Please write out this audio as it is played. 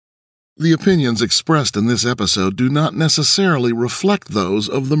The opinions expressed in this episode do not necessarily reflect those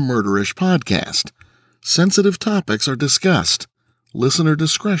of the Murderish podcast. Sensitive topics are discussed. Listener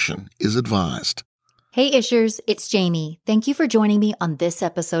discretion is advised. Hey Ishers, it's Jamie. Thank you for joining me on this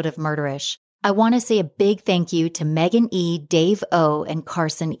episode of Murderish. I want to say a big thank you to Megan E., Dave O., and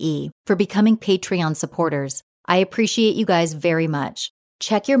Carson E. for becoming Patreon supporters. I appreciate you guys very much.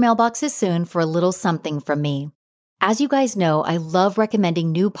 Check your mailboxes soon for a little something from me. As you guys know, I love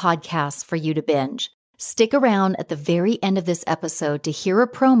recommending new podcasts for you to binge. Stick around at the very end of this episode to hear a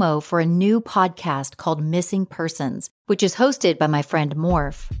promo for a new podcast called Missing Persons, which is hosted by my friend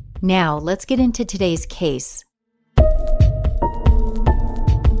Morph. Now, let's get into today's case.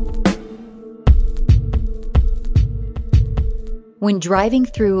 When driving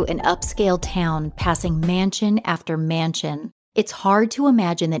through an upscale town, passing mansion after mansion, it's hard to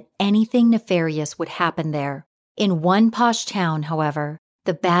imagine that anything nefarious would happen there. In one posh town, however,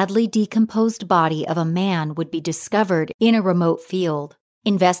 the badly decomposed body of a man would be discovered in a remote field.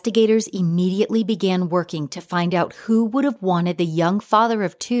 Investigators immediately began working to find out who would have wanted the young father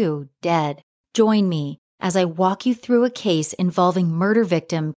of two dead. Join me as I walk you through a case involving murder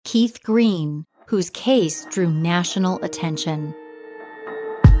victim Keith Green, whose case drew national attention.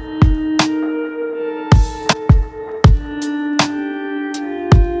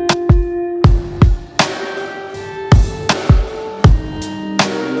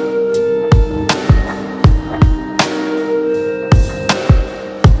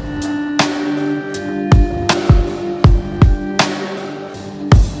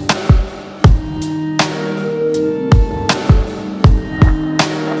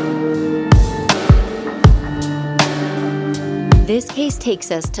 This case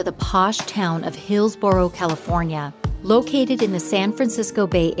takes us to the posh town of Hillsborough, California. Located in the San Francisco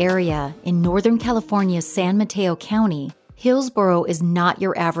Bay Area in Northern California's San Mateo County, Hillsborough is not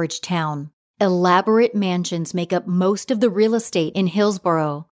your average town. Elaborate mansions make up most of the real estate in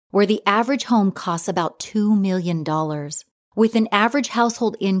Hillsborough, where the average home costs about $2 million. With an average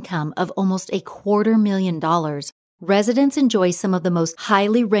household income of almost $250,000, residents enjoy some of the most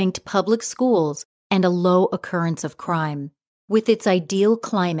highly ranked public schools and a low occurrence of crime. With its ideal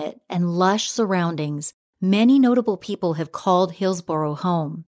climate and lush surroundings, many notable people have called Hillsborough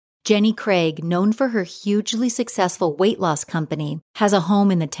home. Jenny Craig, known for her hugely successful weight loss company, has a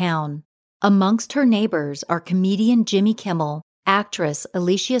home in the town. Amongst her neighbors are comedian Jimmy Kimmel, actress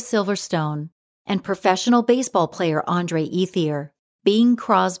Alicia Silverstone, and professional baseball player Andre Ethier. Bing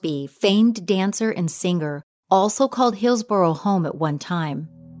Crosby, famed dancer and singer, also called Hillsborough home at one time.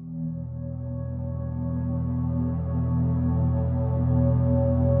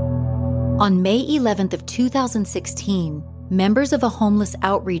 On May 11th of 2016, members of a homeless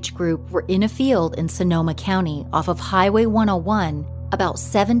outreach group were in a field in Sonoma County off of Highway 101, about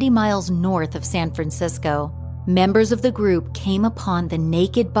 70 miles north of San Francisco. Members of the group came upon the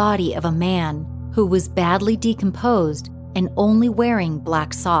naked body of a man who was badly decomposed and only wearing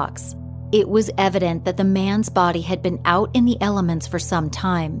black socks. It was evident that the man's body had been out in the elements for some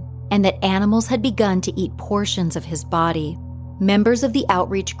time, and that animals had begun to eat portions of his body. Members of the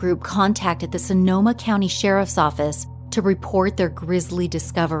outreach group contacted the Sonoma County Sheriff's Office to report their grisly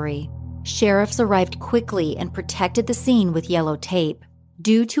discovery. Sheriffs arrived quickly and protected the scene with yellow tape.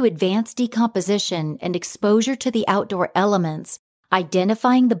 Due to advanced decomposition and exposure to the outdoor elements,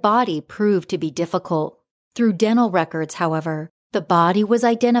 identifying the body proved to be difficult. Through dental records, however, the body was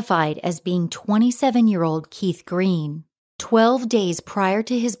identified as being 27-year-old Keith Green. 12 days prior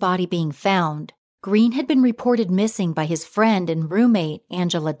to his body being found, Green had been reported missing by his friend and roommate,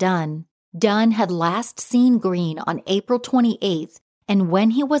 Angela Dunn. Dunn had last seen Green on April 28th, and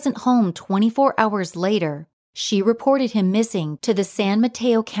when he wasn't home 24 hours later, she reported him missing to the San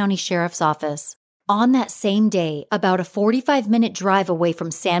Mateo County Sheriff's Office. On that same day, about a 45-minute drive away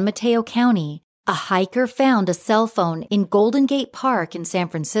from San Mateo County, a hiker found a cell phone in Golden Gate Park in San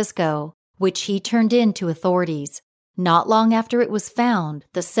Francisco, which he turned in to authorities. Not long after it was found,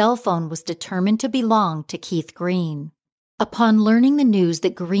 the cell phone was determined to belong to Keith Green. Upon learning the news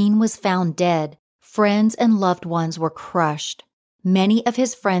that Green was found dead, friends and loved ones were crushed. Many of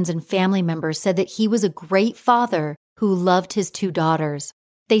his friends and family members said that he was a great father who loved his two daughters.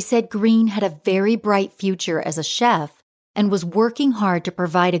 They said Green had a very bright future as a chef and was working hard to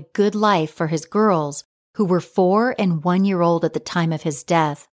provide a good life for his girls, who were 4 and 1 year old at the time of his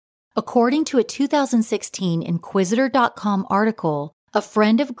death. According to a 2016 Inquisitor.com article, a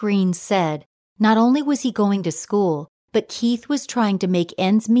friend of Green's said, not only was he going to school, but Keith was trying to make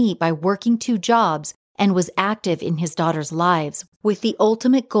ends meet by working 2 jobs and was active in his daughters' lives, with the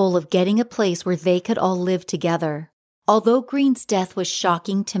ultimate goal of getting a place where they could all live together. Although Green's death was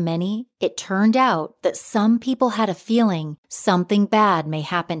shocking to many, it turned out that some people had a feeling something bad may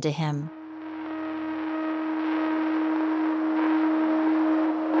happen to him.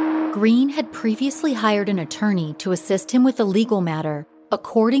 Green had previously hired an attorney to assist him with a legal matter.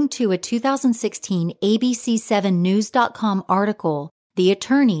 According to a 2016 ABC7News.com article, the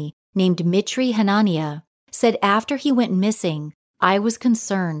attorney, named Mitri Hanania, said after he went missing, "I was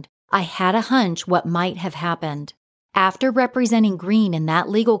concerned. I had a hunch what might have happened." After representing Green in that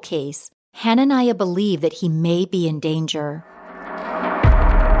legal case, Hanania believed that he may be in danger.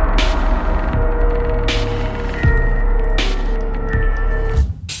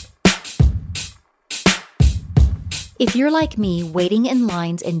 If you're like me, waiting in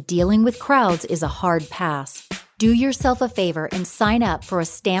lines and dealing with crowds is a hard pass. Do yourself a favor and sign up for a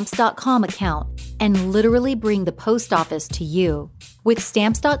Stamps.com account and literally bring the post office to you. With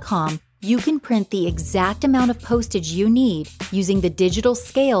Stamps.com, you can print the exact amount of postage you need using the digital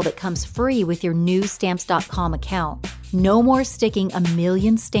scale that comes free with your new Stamps.com account. No more sticking a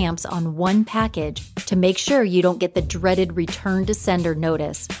million stamps on one package to make sure you don't get the dreaded return to sender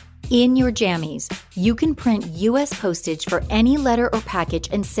notice. In your jammies, you can print U.S. postage for any letter or package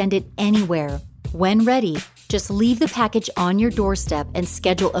and send it anywhere. When ready, just leave the package on your doorstep and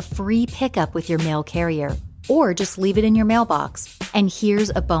schedule a free pickup with your mail carrier. Or just leave it in your mailbox. And here's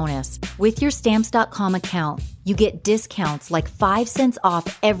a bonus. With your Stamps.com account, you get discounts like 5 cents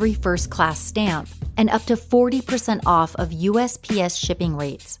off every first-class stamp and up to 40% off of USPS shipping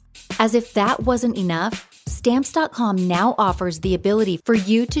rates. As if that wasn't enough, Stamps.com now offers the ability for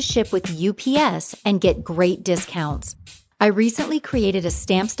you to ship with UPS and get great discounts. I recently created a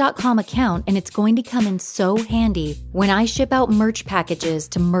Stamps.com account, and it's going to come in so handy when I ship out merch packages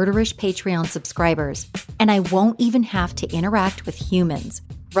to Murderish Patreon subscribers, and I won't even have to interact with humans.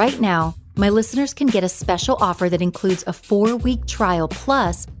 Right now, my listeners can get a special offer that includes a 4-week trial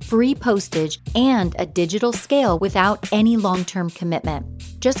plus free postage and a digital scale without any long-term commitment.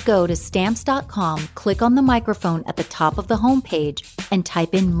 Just go to Stamps.com, click on the microphone at the top of the homepage, and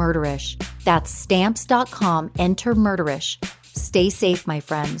type in Murderish. That's Stamps.com, enter Murderish. Stay safe, my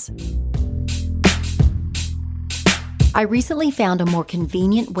friends. I recently found a more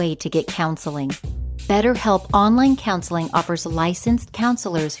convenient way to get counseling. BetterHelp Online Counseling offers licensed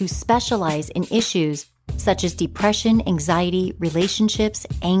counselors who specialize in issues such as depression, anxiety, relationships,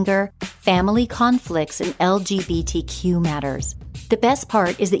 anger, family conflicts, and LGBTQ matters. The best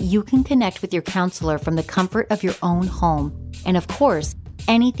part is that you can connect with your counselor from the comfort of your own home. And of course,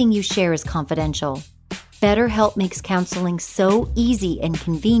 anything you share is confidential. BetterHelp makes counseling so easy and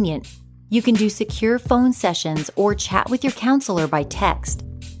convenient. You can do secure phone sessions or chat with your counselor by text.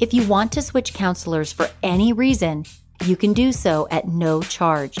 If you want to switch counselors for any reason, you can do so at no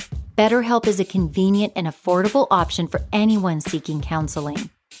charge. BetterHelp is a convenient and affordable option for anyone seeking counseling.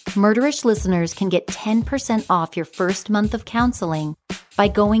 Murderish listeners can get 10% off your first month of counseling by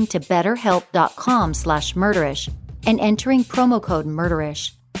going to betterhelp.com/murderish and entering promo code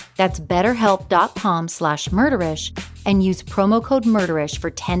Murderish. That's betterhelp.com/murderish and use promo code Murderish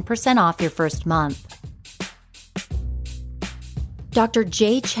for 10% off your first month. Dr.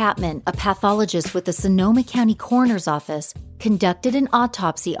 Jay Chapman, a pathologist with the Sonoma County Coroner's Office, conducted an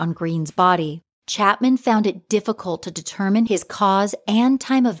autopsy on Green's body. Chapman found it difficult to determine his cause and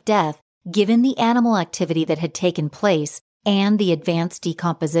time of death given the animal activity that had taken place and the advanced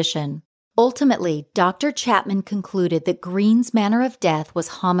decomposition. Ultimately, Dr. Chapman concluded that Green's manner of death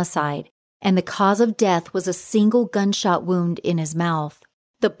was homicide, and the cause of death was a single gunshot wound in his mouth.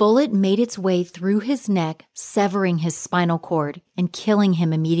 The bullet made its way through his neck, severing his spinal cord and killing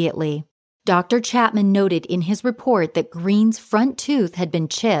him immediately. Dr. Chapman noted in his report that Green's front tooth had been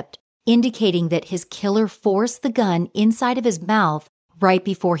chipped, indicating that his killer forced the gun inside of his mouth right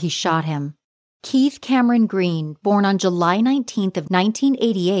before he shot him. Keith Cameron Green, born on July 19th of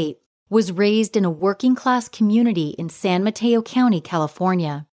 1988, was raised in a working-class community in San Mateo County,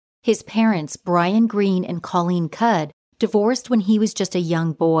 California. His parents, Brian Green and Colleen Cudd, divorced when he was just a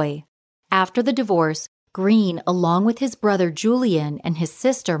young boy. After the divorce, Green, along with his brother Julian and his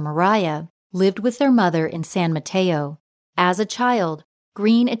sister Mariah, lived with their mother in San Mateo. As a child,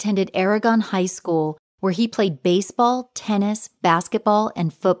 Green attended Aragon High School, where he played baseball, tennis, basketball,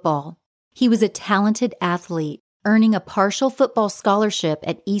 and football. He was a talented athlete, earning a partial football scholarship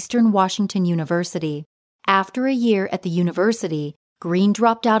at Eastern Washington University. After a year at the university, Green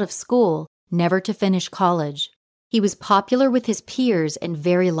dropped out of school, never to finish college. He was popular with his peers and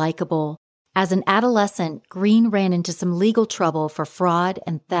very likable. As an adolescent, Green ran into some legal trouble for fraud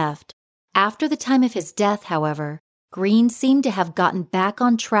and theft. After the time of his death, however, Green seemed to have gotten back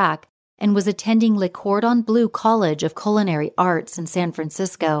on track and was attending Le Cordon Bleu College of Culinary Arts in San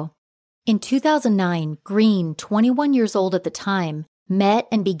Francisco. In 2009, Green, 21 years old at the time, met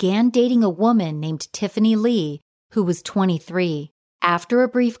and began dating a woman named Tiffany Lee, who was 23. After a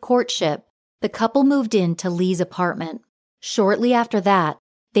brief courtship, the couple moved into Lee's apartment. Shortly after that,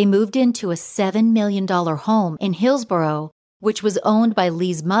 they moved into a $7 million home in Hillsborough, which was owned by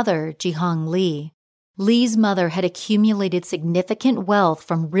Lee's mother, Jihong Lee. Lee's mother had accumulated significant wealth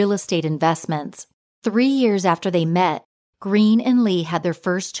from real estate investments. 3 years after they met, Green and Lee had their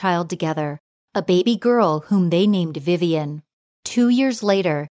first child together, a baby girl whom they named Vivian. 2 years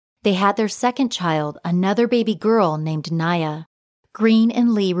later, they had their second child, another baby girl named Naya. Green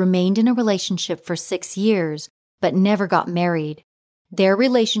and Lee remained in a relationship for 6 years, but never got married. Their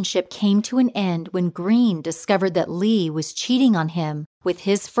relationship came to an end when Green discovered that Lee was cheating on him with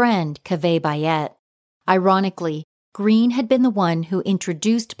his friend, Kaveh Bayet. Ironically, Green had been the one who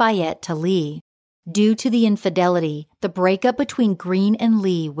introduced Bayet to Lee. Due to the infidelity, the breakup between Green and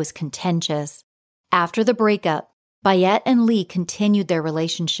Lee was contentious. After the breakup, Bayet and Lee continued their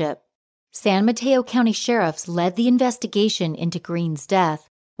relationship. San Mateo County sheriffs led the investigation into Green's death,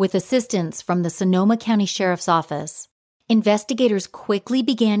 with assistance from the Sonoma County Sheriff's Office. Investigators quickly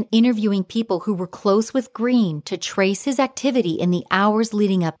began interviewing people who were close with Green to trace his activity in the hours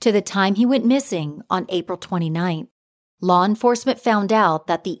leading up to the time he went missing on April 29th. Law enforcement found out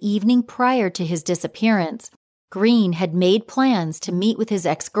that the evening prior to his disappearance, Green had made plans to meet with his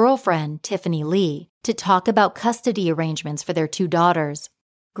ex-girlfriend, Tiffany Lee, to talk about custody arrangements for their 2 daughters.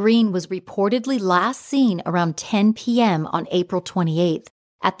 Green was reportedly last seen around 10 p.m. on April 28th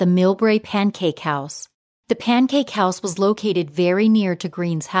at the Millbrae Pancake House. The Pancake House was located very near to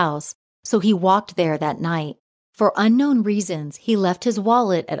Green's house, so he walked there that night. For unknown reasons, he left his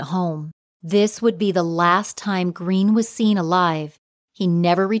wallet at home. This would be the last time Green was seen alive. He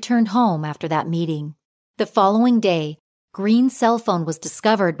never returned home after that meeting. The following day, Green's cell phone was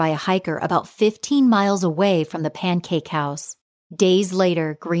discovered by a hiker about 15 miles away from the Pancake House. Days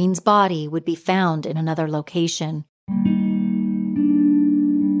later, Green's body would be found in another location.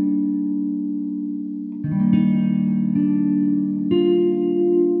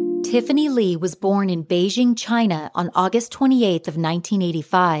 Tiffany Lee was born in Beijing, China on August 28th of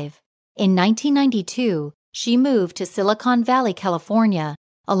 1985. In 1992, she moved to Silicon Valley, California,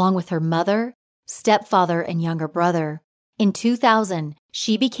 along with her mother, stepfather, and younger brother. In 2000,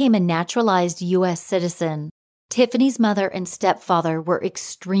 she became a naturalized U.S. citizen. Tiffany's mother and stepfather were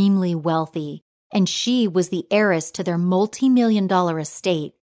extremely wealthy, and she was the heiress to their multi-million-dollar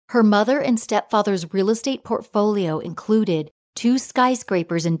estate. Her mother and stepfather's real estate portfolio included 2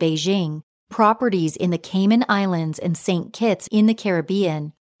 skyscrapers in Beijing, properties in the Cayman Islands and St. Kitts in the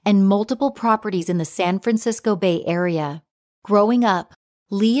Caribbean, and multiple properties in the San Francisco Bay Area. Growing up,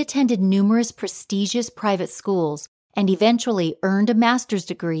 Lee attended numerous prestigious private schools and eventually earned a master's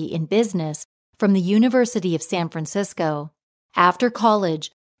degree in business from the University of San Francisco. After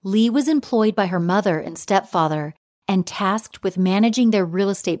college, Lee was employed by her mother and stepfather and tasked with managing their real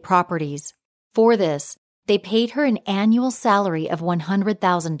estate properties. For this, they paid her an annual salary of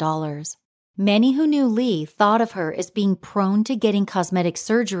 $100,000. Many who knew Lee thought of her as being prone to getting cosmetic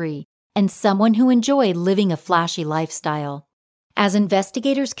surgery and someone who enjoyed living a flashy lifestyle. As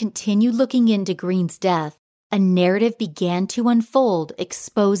investigators continued looking into Green's death, a narrative began to unfold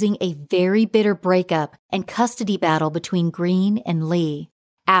exposing a very bitter breakup and custody battle between Green and Lee.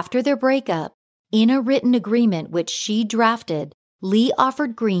 After their breakup, in a written agreement which she drafted, Lee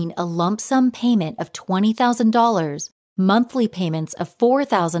offered Green a lump sum payment of $20,000, monthly payments of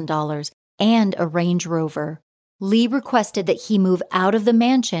 $4,000, and a Range Rover. Lee requested that he move out of the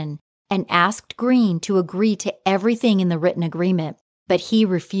mansion and asked Green to agree to everything in the written agreement, but he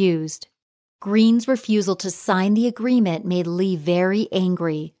refused. Green's refusal to sign the agreement made Lee very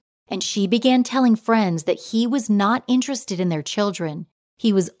angry, and she began telling friends that he was not interested in their children.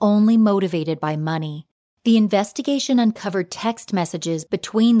 He was only motivated by money. The investigation uncovered text messages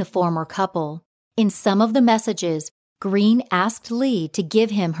between the former couple. In some of the messages, Green asked Lee to give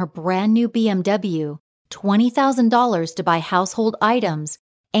him her brand new BMW, $20,000 to buy household items,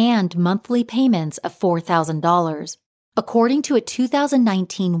 and monthly payments of $4,000. According to a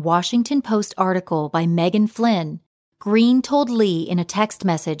 2019 Washington Post article by Megan Flynn, Green told Lee in a text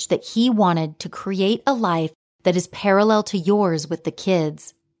message that he wanted to create a life that is parallel to yours with the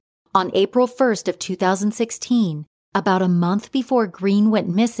kids. On April 1st of 2016, about a month before Green went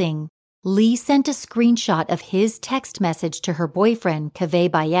missing, Lee sent a screenshot of his text message to her boyfriend, Kaveh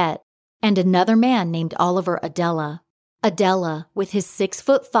Bayet, and another man named Oliver Adela. Adela, with his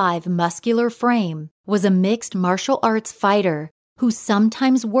 6'5" muscular frame, was a mixed martial arts fighter who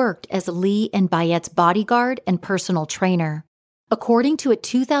sometimes worked as Lee and Bayette's bodyguard and personal trainer. According to a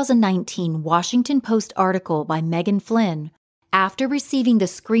 2019 Washington Post article by Megan Flynn, after receiving the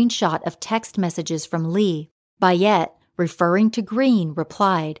screenshot of text messages from Lee, Bayette, referring to Green,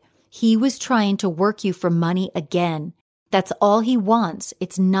 replied, "He was trying to work you for money again. That's all he wants.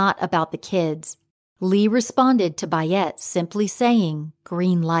 It's not about the kids." Lee responded to Bayette simply saying,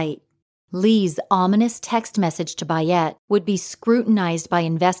 "Green light." Lee's ominous text message to Bayette would be scrutinized by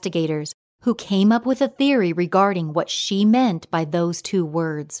investigators who came up with a theory regarding what she meant by those two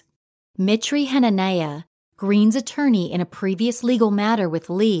words. Mitri Hananaya, Green's attorney in a previous legal matter with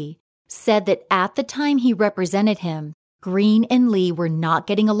Lee, said that at the time he represented him, Green and Lee were not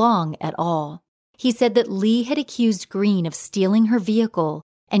getting along at all. He said that Lee had accused Green of stealing her vehicle,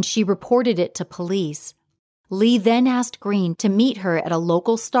 and she reported it to police. Lee then asked Green to meet her at a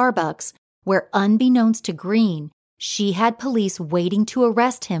local Starbucks, where unbeknownst to Green, she had police waiting to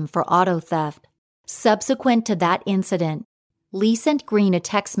arrest him for auto theft. Subsequent to that incident, Lee sent Green a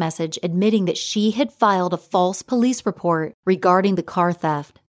text message admitting that she had filed a false police report regarding the car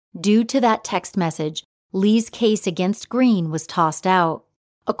theft. Due to that text message, Lee's case against Green was tossed out.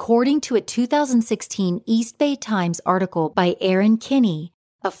 According to a 2016 East Bay Times article by Aaron Kinney,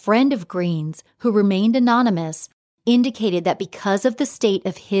 a friend of Green's who remained anonymous, indicated that because of the state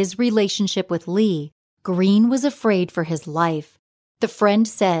of his relationship with Lee, Green was afraid for his life. The friend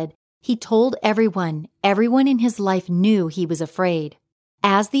said, "He told everyone in his life knew he was afraid."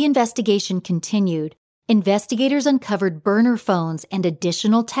 As the investigation continued, investigators uncovered burner phones and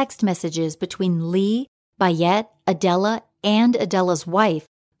additional text messages between Lee, Bayette, Adela, and Adela's wife,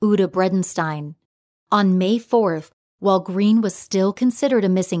 Uda Bredenstein. On May 4th, while Green was still considered a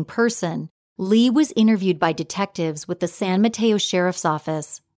missing person, Lee was interviewed by detectives with the San Mateo Sheriff's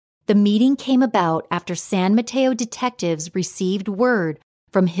Office. The meeting came about after San Mateo detectives received word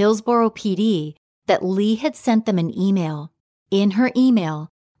from Hillsborough PD that Lee had sent them an email. In her email,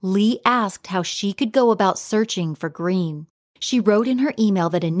 Lee asked how she could go about searching for Green. She wrote in her email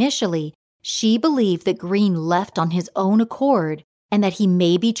that initially, she believed that Green left on his own accord and that he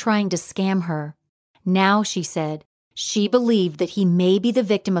may be trying to scam her. Now, she said, she believed that he may be the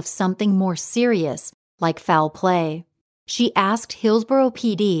victim of something more serious, like foul play. She asked Hillsborough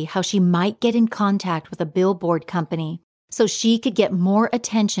PD how she might get in contact with a billboard company so she could get more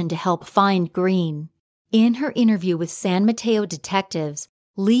attention to help find Green. In her interview with San Mateo detectives,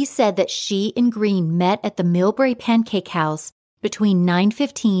 Lee said that she and Green met at the Millbrae Pancake House between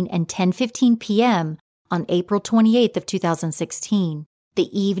 9:15 and 10:15 p.m. on April 28th of 2016,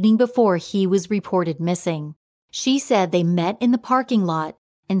 the evening before he was reported missing. She said they met in the parking lot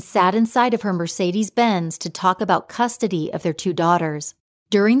and sat inside of her Mercedes-Benz to talk about custody of their two daughters.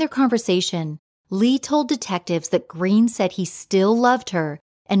 During their conversation, Lee told detectives that Green said he still loved her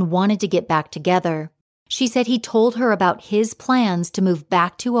and wanted to get back together. She said he told her about his plans to move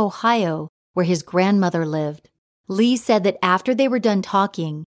back to Ohio, where his grandmother lived. Lee said that after they were done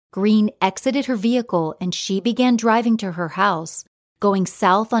talking, Green exited her vehicle and she began driving to her house, going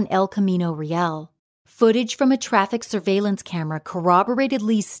south on El Camino Real. Footage from a traffic surveillance camera corroborated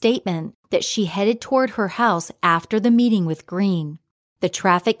Lee's statement that she headed toward her house after the meeting with Green. The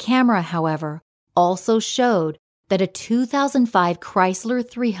traffic camera, however, also showed that a 2005 Chrysler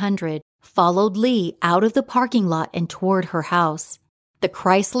 300 followed Lee out of the parking lot and toward her house. The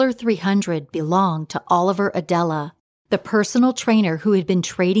Chrysler 300 belonged to Oliver Adela, the personal trainer who had been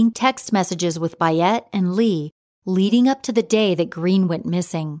trading text messages with Bayette and Lee leading up to the day that Green went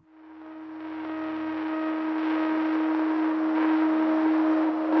missing.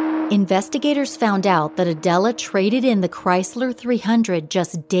 Investigators found out that Adela traded in the Chrysler 300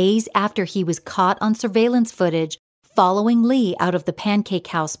 just days after he was caught on surveillance footage following Lee out of the Pancake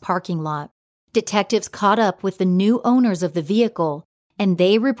House parking lot. Detectives caught up with the new owners of the vehicle, and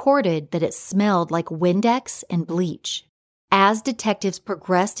they reported that it smelled like Windex and bleach. As detectives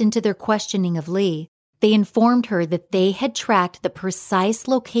progressed into their questioning of Lee, they informed her that they had tracked the precise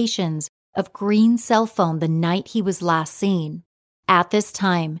locations of Green's cell phone the night he was last seen. At this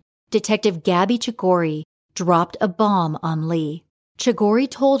time, Detective Gabby Chagori dropped a bomb on Lee. Chagori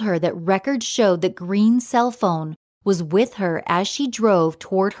told her that records showed that Green's cell phone was with her as she drove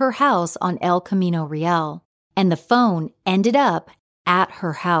toward her house on El Camino Real, and the phone ended up at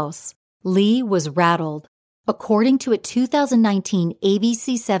her house. Lee was rattled. According to a 2019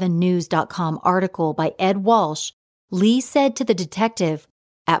 ABC7News.com article by Ed Walsh, Lee said to the detective,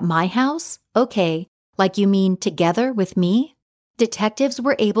 "At my house? Okay, like you mean together with me?" Detectives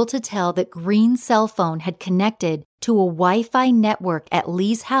were able to tell that Green's cell phone had connected to a Wi-Fi network at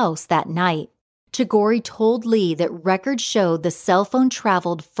Lee's house that night. Chigori told Lee that records showed the cell phone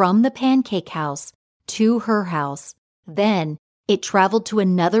traveled from the Pancake House to her house. Then, it traveled to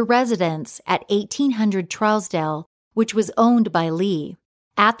another residence at 1800 Trousdale, which was owned by Lee.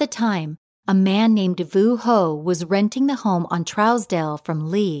 At the time, a man named Vu Ho was renting the home on Trousdale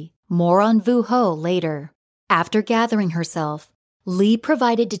from Lee. More on Vu Ho later. After gathering herself, Lee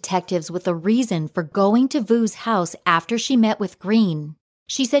provided detectives with a reason for going to Vu's house after she met with Green.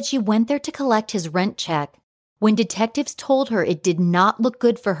 She said she went there to collect his rent check. When detectives told her it did not look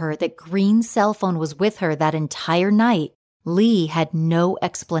good for her that Green's cell phone was with her that entire night, Lee had no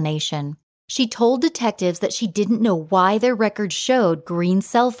explanation. She told detectives that she didn't know why their records showed Green's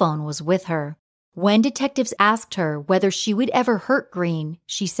cell phone was with her. When detectives asked her whether she would ever hurt Green,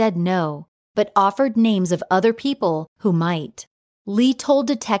 she said no, but offered names of other people who might. Lee told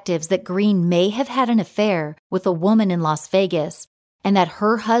detectives that Green may have had an affair with a woman in Las Vegas, and that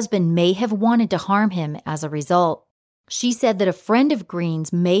her husband may have wanted to harm him as a result. She said that a friend of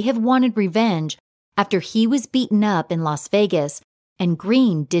Green's may have wanted revenge after he was beaten up in Las Vegas, and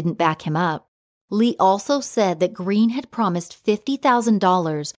Green didn't back him up. Lee also said that Green had promised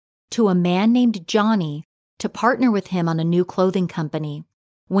 $50,000 to a man named Johnny to partner with him on a new clothing company.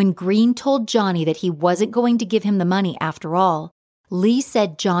 When Green told Johnny that he wasn't going to give him the money after all, Lee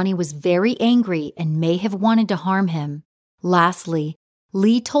said Johnny was very angry and may have wanted to harm him. Lastly,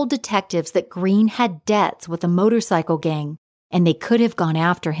 Lee told detectives that Green had debts with a motorcycle gang and they could have gone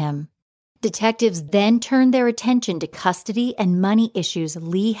after him. Detectives then turned their attention to custody and money issues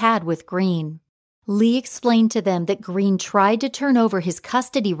Lee had with Green. Lee explained to them that Green tried to turn over his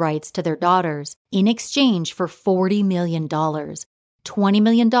custody rights to their daughters in exchange for $40 million, $20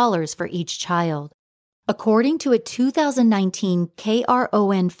 million for each child. According to a 2019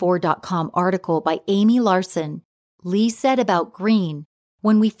 KRON4.com article by Amy Larson, Lee said about Green,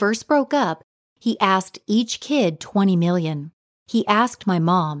 "When we first broke up, he asked each kid $20 million. He asked my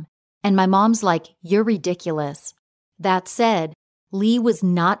mom, and my mom's like, 'You're ridiculous.'" That said, Lee was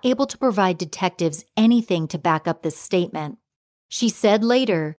not able to provide detectives anything to back up this statement. She said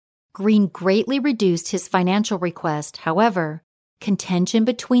later, Green greatly reduced his financial request. However, contention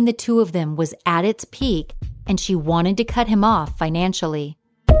between the two of them was at its peak, and she wanted to cut him off financially.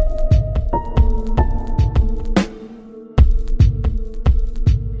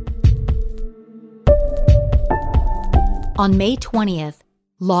 On May 20th,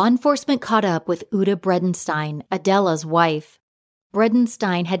 law enforcement caught up with Uta Bredenstein, Adela's wife.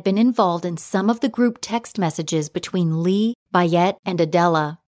 Bredenstein had been involved in some of the group text messages between Lee, Bayet, and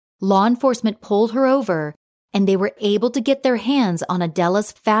Adela. Law enforcement pulled her over, and they were able to get their hands on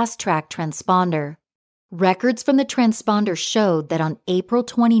Adela's fast-track transponder. Records from the transponder showed that on April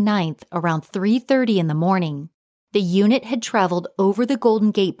 29th, around 3:30 in the morning, the unit had traveled over the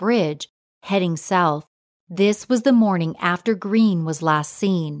Golden Gate Bridge, heading south. This was the morning after Green was last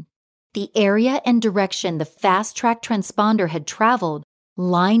seen. The area and direction the fast-track transponder had traveled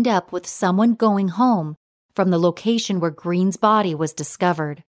lined up with someone going home from the location where Green's body was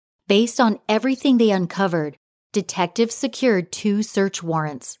discovered. Based on everything they uncovered, detectives secured 2 search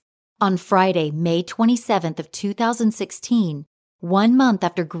warrants. On Friday, May 27th of 2016, 1 month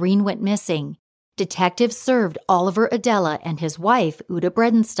after Green went missing, detectives served Oliver Adela and his wife, Uta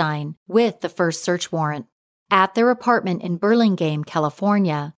Bredenstein, with the first search warrant. At their apartment in Burlingame,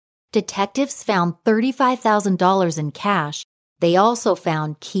 California, detectives found $35,000 in cash. They also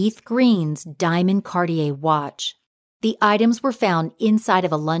found Keith Green's diamond Cartier watch. The items were found inside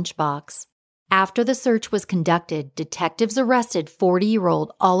of a lunchbox. After the search was conducted, detectives arrested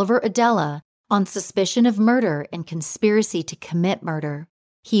 40-year-old Oliver Adela on suspicion of murder and conspiracy to commit murder.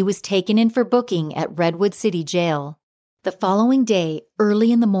 He was taken in for booking at Redwood City Jail. The following day,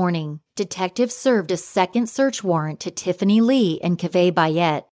 early in the morning, detectives served a second search warrant to Tiffany Lee and Kaveh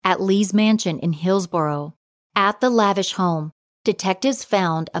Bayet at Lee's mansion in Hillsborough. At the lavish home, detectives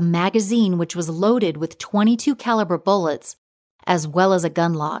found a magazine which was loaded with .22 caliber bullets, as well as a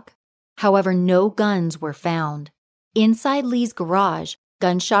gun lock. However, no guns were found. Inside Lee's garage,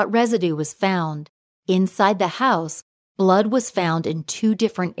 gunshot residue was found. Inside the house, blood was found in 2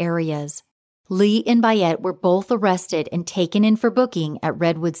 different areas. Lee and Bayet were both arrested and taken in for booking at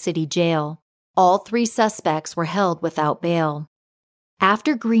Redwood City Jail. All 3 suspects were held without bail.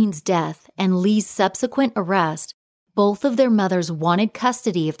 After Green's death and Lee's subsequent arrest, both of their mothers wanted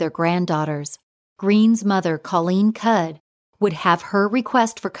custody of their granddaughters. Green's mother, Colleen Cudd, would have her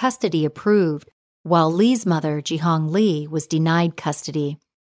request for custody approved, while Lee's mother, Jihong Lee, was denied custody.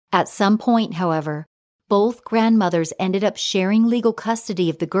 At some point, however, both grandmothers ended up sharing legal custody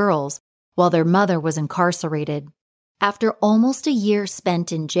of the girls while their mother was incarcerated. After almost a year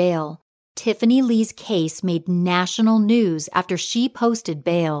spent in jail, Tiffany Lee's case made national news after she posted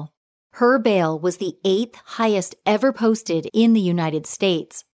bail. Her bail was the 8th highest ever posted in the United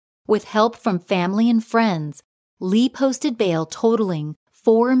States. With help from family and friends, Lee posted bail totaling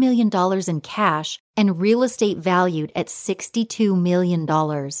 $4 million in cash and real estate valued at $62 million.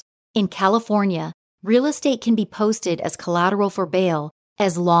 In California, real estate can be posted as collateral for bail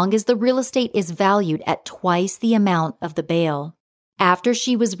as long as the real estate is valued at twice the amount of the bail. After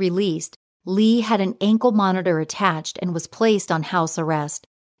she was released, Lee had an ankle monitor attached and was placed on house arrest.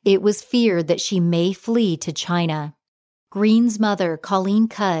 It was feared that she may flee to China. Green's mother, Colleen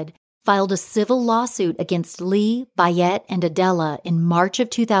Cudd, filed a civil lawsuit against Lee, Bayet, and Adela in March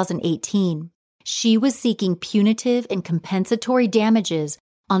of 2018. She was seeking punitive and compensatory damages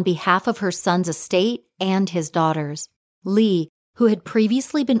on behalf of her son's estate and his daughters. Lee, who had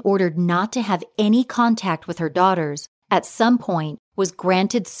previously been ordered not to have any contact with her daughters, at some point was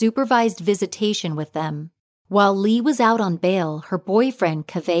granted supervised visitation with them. While Lee was out on bail, her boyfriend,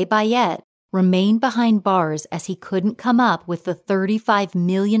 Kaveh Bayet, remained behind bars as he couldn't come up with the $35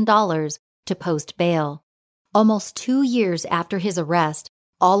 million to post bail. Almost 2 years after his arrest,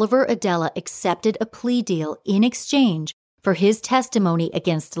 Oliver Adela accepted a plea deal in exchange for his testimony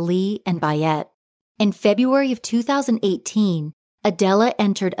against Lee and Bayet. In February of 2018, Adela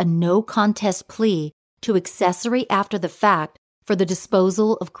entered a no-contest plea to accessory after the fact for the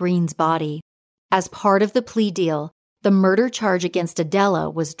disposal of Green's body. As part of the plea deal, the murder charge against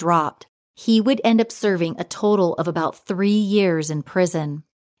Adela was dropped. He would end up serving a total of about 3 years in prison.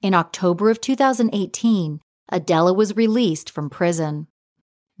 In October of 2018, Adela was released from prison.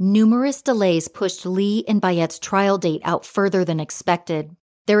 Numerous delays pushed Lee and Bayet's trial date out further than expected.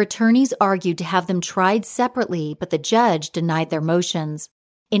 Their attorneys argued to have them tried separately, but the judge denied their motions.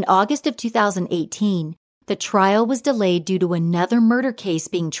 In August of 2018, the trial was delayed due to another murder case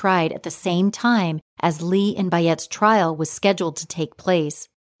being tried at the same time as Lee and Bayet's trial was scheduled to take place.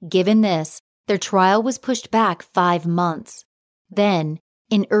 Given this, their trial was pushed back 5 months. Then,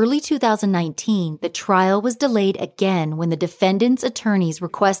 in early 2019, the trial was delayed again when the defendant's attorneys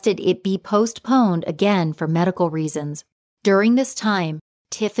requested it be postponed again for medical reasons. During this time,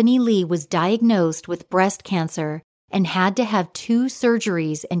 Tiffany Lee was diagnosed with breast cancer and had to have 2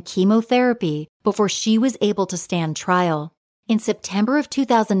 surgeries and chemotherapy before she was able to stand trial. In September of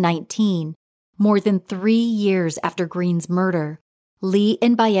 2019, more than 3 years after Green's murder, Lee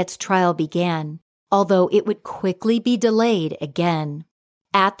and Bayet's trial began, although it would quickly be delayed again.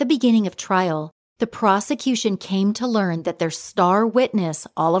 At the beginning of trial, the prosecution came to learn that their star witness,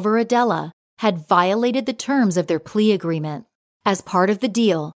 Oliver Adela, had violated the terms of their plea agreement. As part of the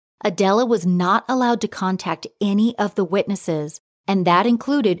deal, Adela was not allowed to contact any of the witnesses, and that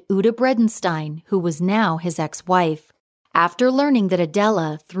included Uta Bredenstein, who was now his ex-wife. After learning that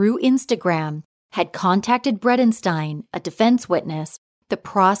Adela, through Instagram, had contacted Bredenstein, a defense witness, the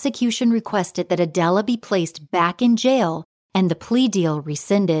prosecution requested that Adela be placed back in jail and the plea deal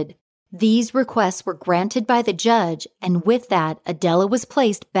rescinded. These requests were granted by the judge, and with that, Adela was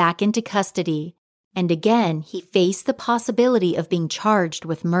placed back into custody. And again, he faced the possibility of being charged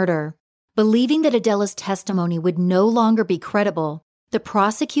with murder. Believing that Adela's testimony would no longer be credible, the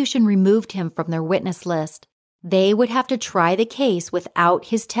prosecution removed him from their witness list. They would have to try the case without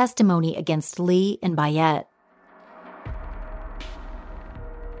his testimony against Lee and Bayet.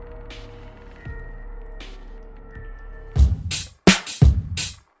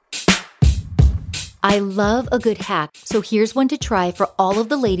 I love a good hack, so here's one to try for all of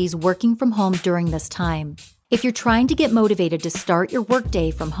the ladies working from home during this time. If you're trying to get motivated to start your workday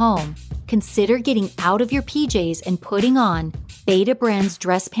from home, consider getting out of your PJs and putting on Beta Brand's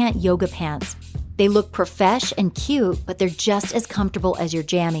dress pant yoga pants. They look profesh and cute, but they're just as comfortable as your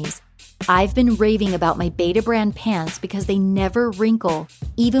jammies. I've been raving about my Beta Brand pants because they never wrinkle,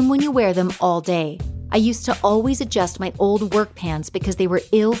 even when you wear them all day. I used to always adjust my old work pants because they were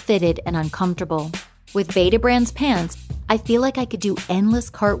ill-fitted and uncomfortable. With Beta Brand's pants, I feel like I could do endless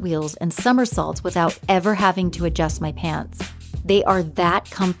cartwheels and somersaults without ever having to adjust my pants. They are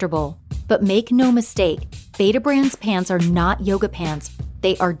that comfortable. But make no mistake, Beta Brand's pants are not yoga pants.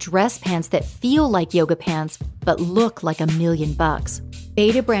 They are dress pants that feel like yoga pants, but look like $1 million.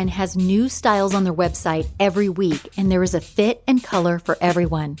 Beta Brand has new styles on their website every week, and there is a fit and color for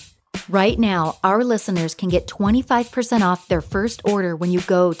everyone. Right now, our listeners can get 25% off their first order when you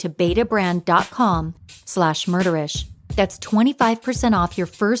go to betabrand.com/murderish. That's 25% off your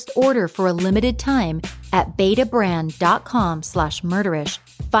first order for a limited time at betabrand.com/murderish.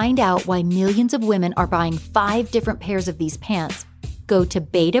 Find out why millions of women are buying 5 different pairs of these pants. Go to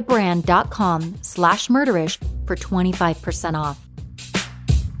betabrand.com/murderish for 25% off.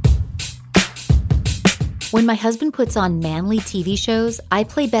 When my husband puts on manly TV shows, I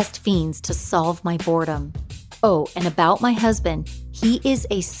play Best Fiends to solve my boredom. Oh, and about my husband, he is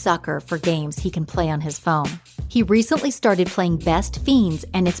a sucker for games he can play on his phone. He recently started playing Best Fiends,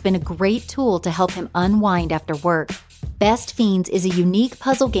 and it's been a great tool to help him unwind after work. Best Fiends is a unique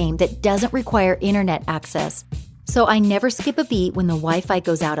puzzle game that doesn't require internet access, so I never skip a beat when the Wi-Fi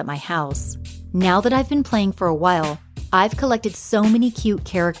goes out at my house. Now that I've been playing for a while, I've collected so many cute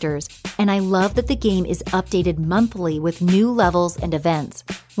characters, and I love that the game is updated monthly with new levels and events.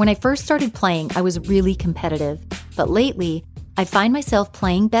 When I first started playing, I was really competitive, but lately, I find myself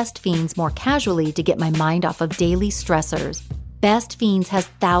playing Best Fiends more casually to get my mind off of daily stressors. Best Fiends has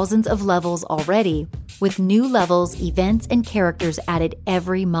thousands of levels already, with new levels, events, and characters added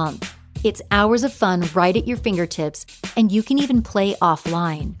every month. It's hours of fun right at your fingertips, and you can even play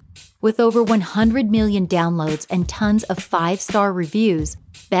offline. With over 100 million downloads and tons of 5-star reviews,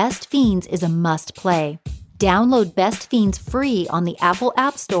 Best Fiends is a must-play. Download Best Fiends free on the Apple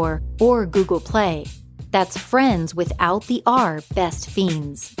App Store or Google Play. That's friends without the R, Best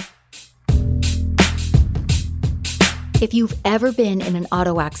Fiends. If you've ever been in an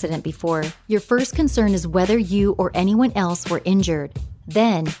auto accident before, your first concern is whether you or anyone else were injured.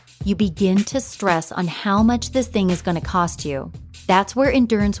 Then, you begin to stress on how much this thing is going to cost you. That's where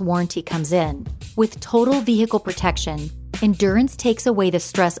Endurance Warranty comes in. With total vehicle protection, Endurance takes away the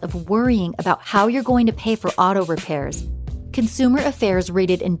stress of worrying about how you're going to pay for auto repairs. Consumer Affairs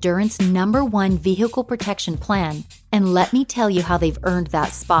rated Endurance #1 vehicle protection plan, and let me tell you how they've earned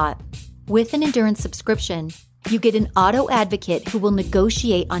that spot. With an Endurance subscription, you get an auto advocate who will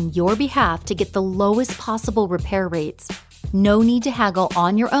negotiate on your behalf to get the lowest possible repair rates. No need to haggle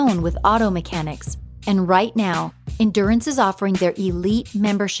on your own with auto mechanics. And right now, Endurance is offering their elite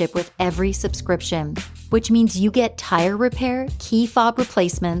membership with every subscription, which means you get tire repair, key fob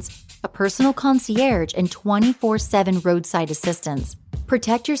replacements, a personal concierge, and 24/7 roadside assistance.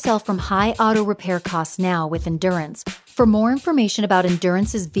 Protect yourself from high auto repair costs now with Endurance. For more information about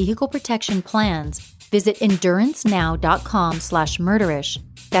Endurance's vehicle protection plans, visit endurancenow.com/murderish.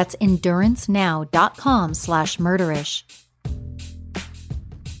 That's endurancenow.com/murderish.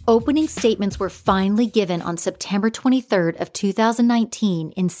 Opening statements were finally given on September 23rd of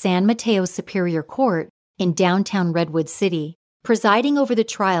 2019 in San Mateo Superior Court in downtown Redwood City. Presiding over the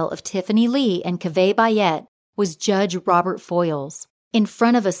trial of Tiffany Lee and Kaveh Bayet was Judge Robert Foyles. In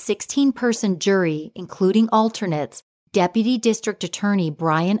front of a 16-person jury, including alternates, Deputy District Attorney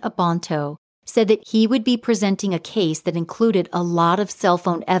Brian Abanto said that he would be presenting a case that included a lot of cell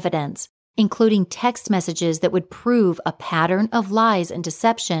phone evidence, including text messages that would prove a pattern of lies and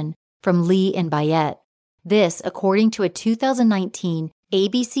deception from Lee and Bayet. This, according to a 2019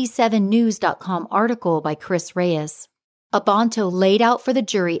 ABC7news.com article by Chris Reyes. Abanto laid out for the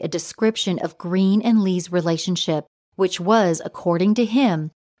jury a description of Green and Lee's relationship, which was, according to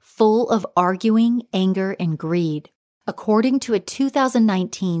him, full of arguing, anger, and greed. According to a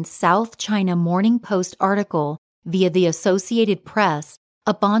 2019 South China Morning Post article via the Associated Press,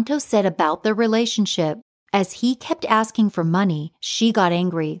 Abanto said about their relationship, as he kept asking for money, she got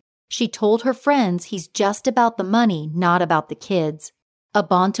angry. She told her friends he's just about the money, not about the kids.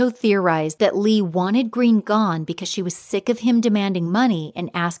 Abanto theorized that Lee wanted Green gone because she was sick of him demanding money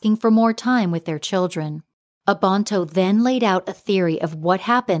and asking for more time with their children. Abanto then laid out a theory of what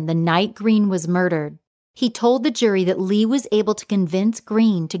happened the night Green was murdered. He told the jury that Lee was able to convince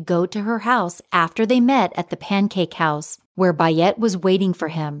Green to go to her house after they met at the Pancake House, where Bayet was waiting for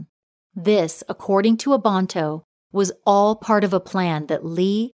him. This, according to Abanto, was all part of a plan that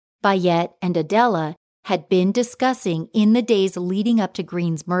Lee, Bayet, and Adela had been discussing in the days leading up to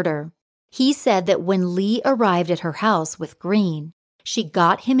Green's murder. He said that when Lee arrived at her house with Green, she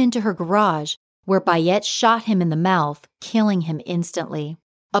got him into her garage, where Bayet shot him in the mouth, killing him instantly.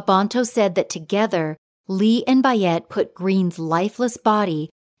 Abanto said that together, Lee and Bayet put Green's lifeless body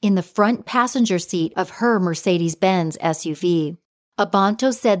in the front passenger seat of her Mercedes-Benz SUV.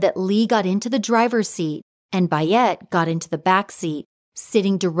 Abanto said that Lee got into the driver's seat and Bayet got into the back seat,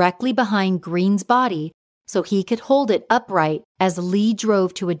 sitting directly behind Green's body so he could hold it upright as Lee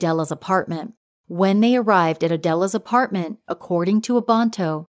drove to Adela's apartment. When they arrived at Adela's apartment, according to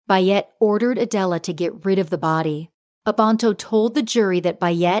Abanto, Bayet ordered Adela to get rid of the body. Abanto told the jury that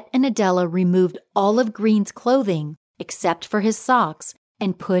Bayet and Adela removed all of Green's clothing, except for his socks,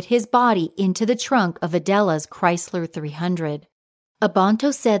 and put his body into the trunk of Adela's Chrysler 300.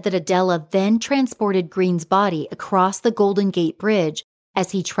 Abanto said that Adela then transported Green's body across the Golden Gate Bridge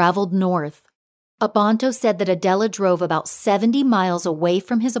as he traveled north. Abanto said that Adela drove about 70 miles away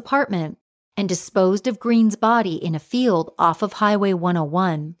from his apartment and disposed of Green's body in a field off of Highway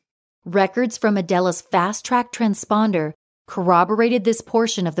 101. Records from Adela's fast-track transponder corroborated this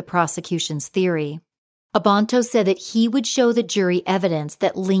portion of the prosecution's theory. Abanto said that he would show the jury evidence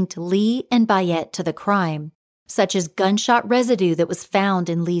that linked Lee and Bayet to the crime, such as gunshot residue that was found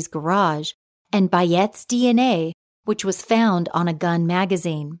in Lee's garage and Bayet's DNA, which was found on a gun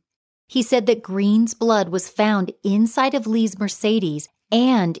magazine. He said that Green's blood was found inside of Lee's Mercedes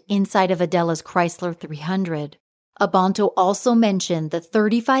and inside of Adela's Chrysler 300. Abanto also mentioned the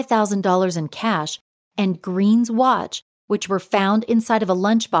 $35,000 in cash and Green's watch, which were found inside of a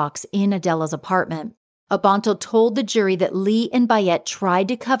lunchbox in Adela's apartment. Abanto told the jury that Lee and Bayet tried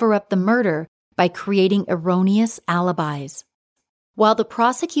to cover up the murder by creating erroneous alibis. While the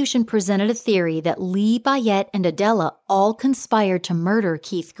prosecution presented a theory that Lee, Bayet, and Adela all conspired to murder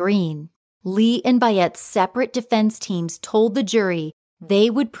Keith Green, Lee and Bayet's separate defense teams told the jury they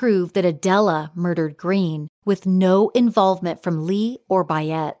would prove that Adela murdered Green with no involvement from Lee or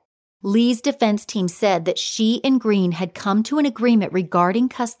Bayet. Lee's defense team said that she and Green had come to an agreement regarding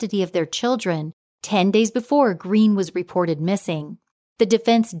custody of their children 10 days before Green was reported missing. The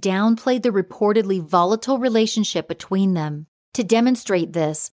defense downplayed the reportedly volatile relationship between them. To demonstrate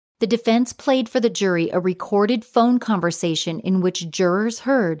this, the defense played for the jury a recorded phone conversation in which jurors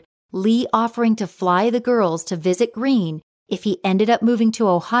heard Lee offering to fly the girls to visit Green if he ended up moving to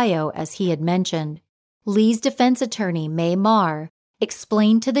Ohio, as he had mentioned. Lee's defense attorney, Mae Marr,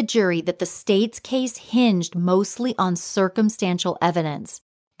 explained to the jury that the state's case hinged mostly on circumstantial evidence,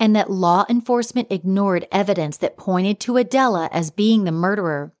 and that law enforcement ignored evidence that pointed to Adela as being the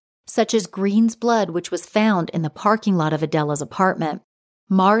murderer, such as Green's blood, which was found in the parking lot of Adela's apartment.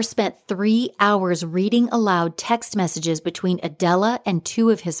 Marr spent 3 hours reading aloud text messages between Adela and 2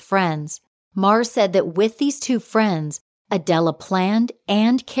 of his friends. Marr said that with these 2 friends, Adela planned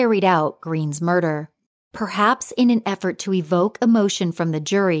and carried out Green's murder. Perhaps in an effort to evoke emotion from the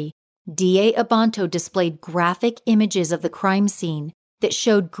jury, DA Abanto displayed graphic images of the crime scene that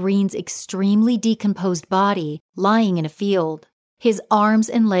showed Green's extremely decomposed body lying in a field. His arms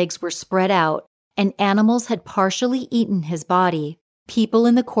and legs were spread out, and animals had partially eaten his body. People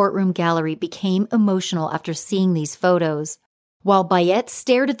in the courtroom gallery became emotional after seeing these photos. While Bayet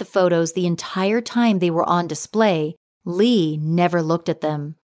stared at the photos the entire time they were on display, Lee never looked at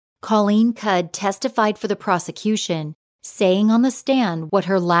them. Colleen Cudd testified for the prosecution, saying on the stand what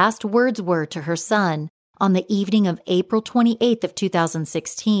her last words were to her son on the evening of April 28th of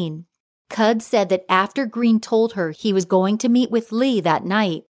 2016. Cudd said that after Green told her he was going to meet with Lee that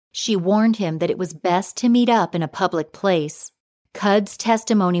night, she warned him that it was best to meet up in a public place. Cudd's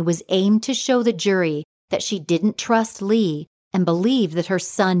testimony was aimed to show the jury that she didn't trust Lee and believed that her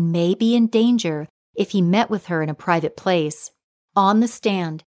son may be in danger if he met with her in a private place. On the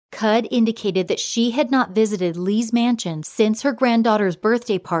stand, Cudd indicated that she had not visited Lee's mansion since her granddaughter's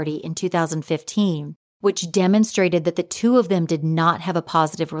birthday party in 2015, which demonstrated that the 2 of them did not have a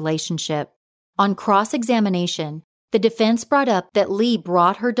positive relationship. On cross-examination, the defense brought up that Lee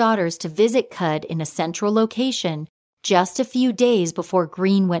brought her daughters to visit Cudd in a central location just a few days before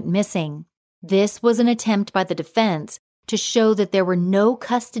Green went missing. This was an attempt by the defense to show that there were no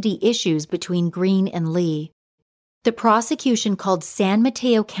custody issues between Green and Lee. The prosecution called San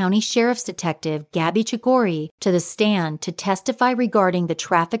Mateo County Sheriff's Detective Gabby Chigori to the stand to testify regarding the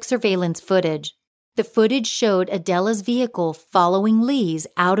traffic surveillance footage. The footage showed Adela's vehicle following Lee's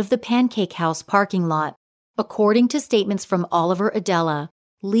out of the Pancake House parking lot. According to statements from Oliver Adela,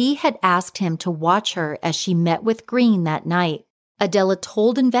 Lee had asked him to watch her as she met with Green that night. Adela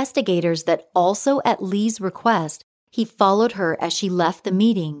told investigators that also at Lee's request, he followed her as she left the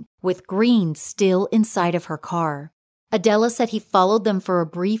meeting, with Green still inside of her car. Adela said he followed them for a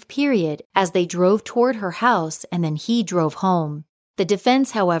brief period as they drove toward her house and then he drove home. The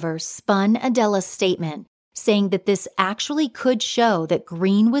defense, however, spun Adela's statement, saying that this actually could show that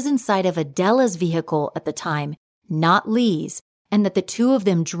Green was inside of Adela's vehicle at the time, not Lee's, and that the 2 of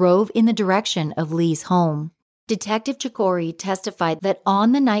them drove in the direction of Lee's home. Detective Chikori testified that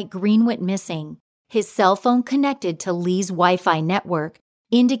on the night Green went missing, his cell phone connected to Lee's Wi-Fi network,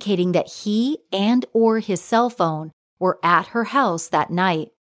 indicating that he and/or his cell phone were at her house that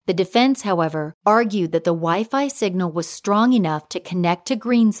night. The defense, however, argued that the Wi-Fi signal was strong enough to connect to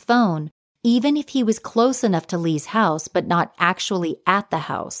Green's phone, even if he was close enough to Lee's house but not actually at the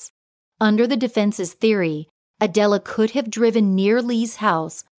house. Under the defense's theory, Adela could have driven near Lee's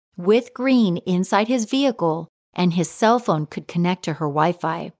house with Green inside his vehicle, and his cell phone could connect to her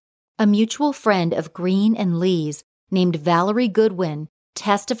Wi-Fi. A mutual friend of Green and Lee's, named Valerie Goodwin,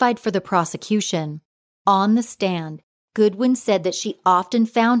 testified for the prosecution. On the stand, Goodwin said that she often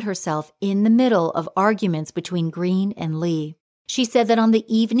found herself in the middle of arguments between Green and Lee. She said that on the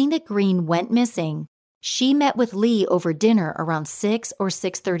evening that Green went missing, she met with Lee over dinner around 6 or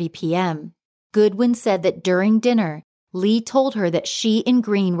 6:30 p.m. Goodwin said that during dinner, Lee told her that she and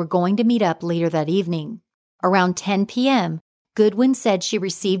Green were going to meet up later that evening. Around 10 p.m., Goodwin said she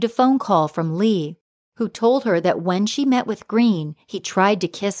received a phone call from Lee, who told her that when she met with Green, he tried to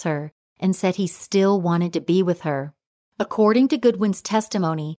kiss her and said he still wanted to be with her. According to Goodwin's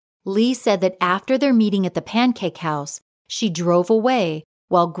testimony, Lee said that after their meeting at the Pancake House, she drove away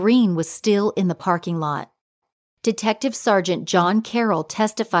while Green was still in the parking lot. Detective Sergeant John Carroll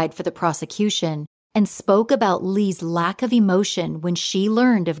testified for the prosecution and spoke about Lee's lack of emotion when she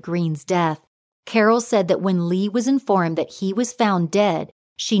learned of Green's death. Carroll said that when Lee was informed that he was found dead,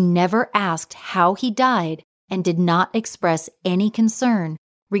 she never asked how he died and did not express any concern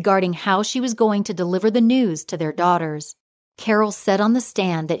regarding how she was going to deliver the news to their daughters. Carroll said on the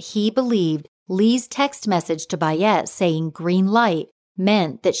stand that he believed Lee's text message to Bayette saying green light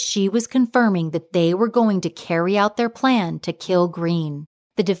meant that she was confirming that they were going to carry out their plan to kill Green.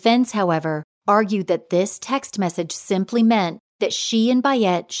 The defense, however, argued that this text message simply meant that she and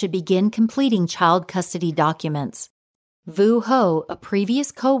Bayette should begin completing child custody documents. Vu Ho, a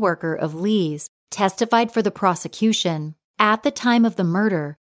previous co-worker of Lee's, testified for the prosecution. At the time of the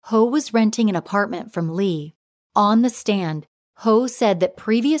murder, Ho was renting an apartment from Lee. On the stand, Ho said that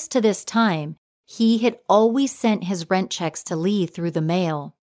previous to this time, he had always sent his rent checks to Lee through the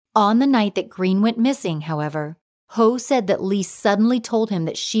mail. On the night that Green went missing, however, Ho said that Lee suddenly told him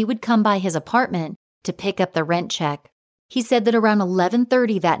that she would come by his apartment to pick up the rent check. He said that around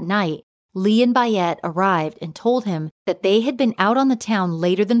 11:30 that night, Lee and Bayette arrived and told him that they had been out on the town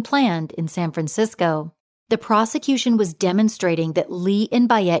later than planned in San Francisco. The prosecution was demonstrating that Lee and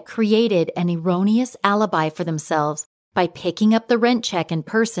Bayette created an erroneous alibi for themselves by picking up the rent check in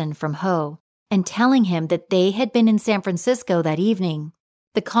person from Ho and telling him that they had been in San Francisco that evening.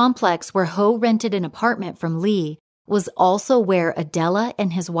 The complex where Ho rented an apartment from Lee was also where Adela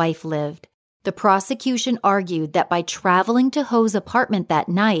and his wife lived. The prosecution argued that by traveling to Ho's apartment that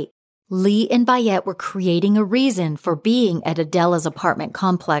night, Lee and Bayette were creating a reason for being at Adela's apartment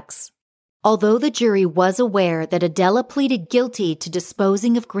complex. Although the jury was aware that Adela pleaded guilty to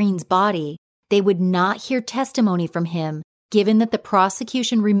disposing of Green's body, they would not hear testimony from him, given that the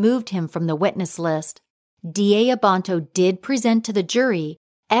prosecution removed him from the witness list. DA Abanto did present to the jury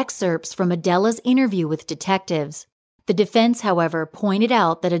excerpts from Adela's interview with detectives. The defense, however, pointed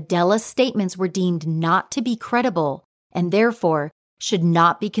out that Adela's statements were deemed not to be credible and therefore should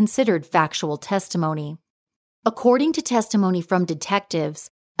not be considered factual testimony. According to testimony from detectives,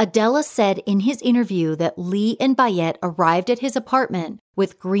 Adela said in his interview that Lee and Bayette arrived at his apartment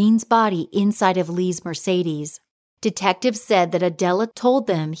with Green's body inside of Lee's Mercedes. Detectives said that Adela told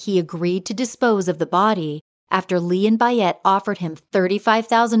them he agreed to dispose of the body after Lee and Bayette offered him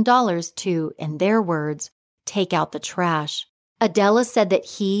 $35,000 to, in their words, take out the trash. Adela said that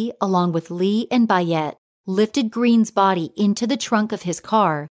he, along with Lee and Bayette, lifted Green's body into the trunk of his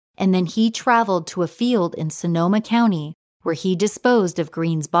car, and then he traveled to a field in Sonoma County where he disposed of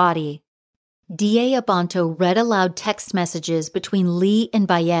Green's body. DA Abanto read aloud text messages between Lee and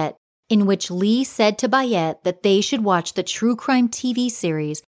Bayette, in which Lee said to Bayette that they should watch the true crime TV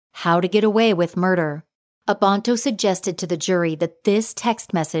series How to Get Away with Murder. Abanto suggested to the jury that this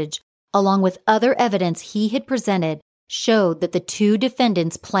text message, along with other evidence he had presented, showed that the two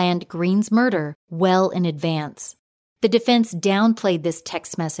defendants planned Green's murder well in advance. The defense downplayed this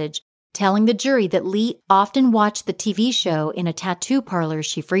text message, telling the jury that Lee often watched the TV show in a tattoo parlor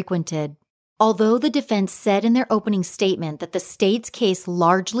she frequented. Although the defense said in their opening statement that the state's case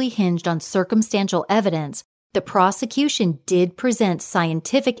largely hinged on circumstantial evidence, the prosecution did present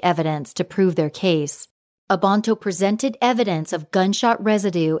scientific evidence to prove their case. Abanto presented evidence of gunshot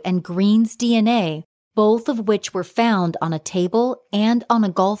residue and Green's DNA, both of which were found on a table and on a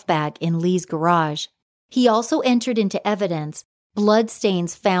golf bag in Lee's garage. He also entered into evidence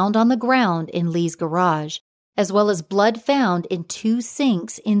bloodstains found on the ground in Lee's garage, as well as blood found in 2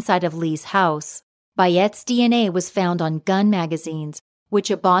 sinks inside of Lee's house. Bayette's DNA was found on gun magazines, which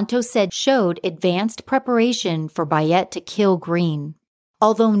Abanto said showed advanced preparation for Bayette to kill Green.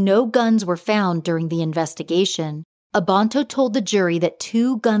 Although no guns were found during the investigation, Abanto told the jury that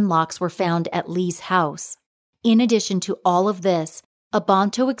 2 gun locks were found at Lee's house. In addition to all of this,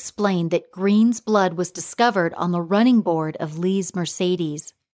 Abanto explained that Green's blood was discovered on the running board of Lee's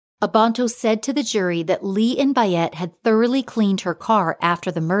Mercedes. Abanto said to the jury that Lee and Bayette had thoroughly cleaned her car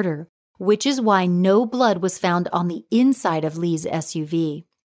after the murder, which is why no blood was found on the inside of Lee's SUV.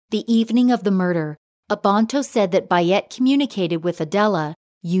 The evening of the murder, Abanto said that Bayette communicated with Adela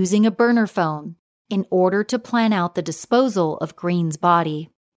using a burner phone. in order to plan out the disposal of Green's body.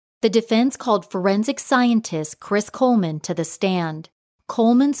 The defense called forensic scientist Chris Coleman to the stand.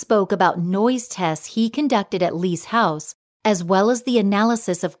 Coleman spoke about noise tests he conducted at Lee's house, as well as the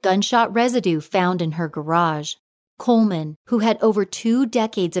analysis of gunshot residue found in her garage. Coleman, who had over 2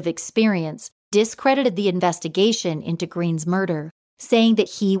 decades of experience, discredited the investigation into Green's murder, saying that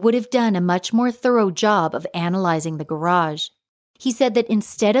he would have done a much more thorough job of analyzing the garage. He said that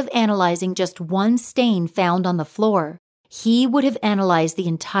instead of analyzing just one stain found on the floor, he would have analyzed the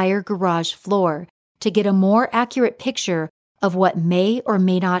entire garage floor to get a more accurate picture of what may or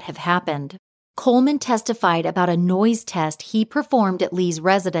may not have happened. Coleman testified about a noise test he performed at Lee's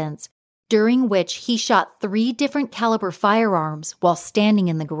residence, during which he shot 3 different caliber firearms while standing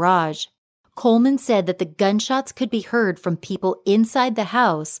in the garage. Coleman said that the gunshots could be heard from people inside the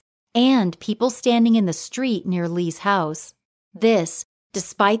house and people standing in the street near Lee's house. This,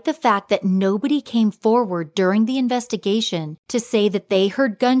 despite the fact that nobody came forward during the investigation to say that they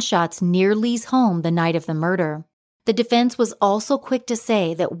heard gunshots near Lee's home the night of the murder. The defense was also quick to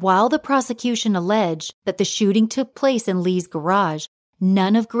say that while the prosecution alleged that the shooting took place in Lee's garage,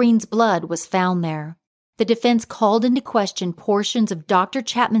 none of Green's blood was found there. The defense called into question portions of Dr.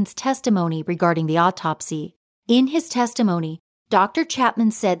 Chapman's testimony regarding the autopsy. In his testimony, Dr. Chapman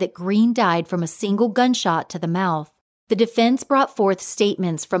said that Green died from a single gunshot to the mouth. The defense brought forth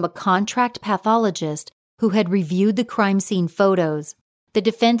statements from a contract pathologist who had reviewed the crime scene photos. The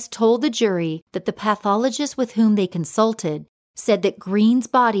defense told the jury that the pathologist with whom they consulted said that Green's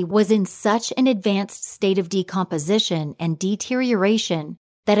body was in such an advanced state of decomposition and deterioration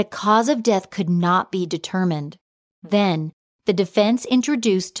that a cause of death could not be determined. Then, the defense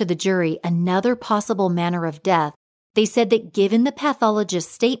introduced to the jury another possible manner of death. They said that given the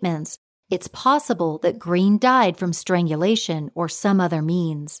pathologist's statements, it's possible that Green died from strangulation or some other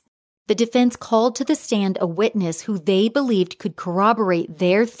means. The defense called to the stand a witness who they believed could corroborate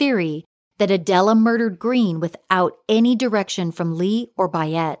their theory that Adela murdered Green without any direction from Lee or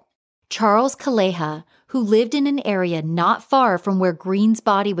Bayet. Charles Kaleha, who lived in an area not far from where Green's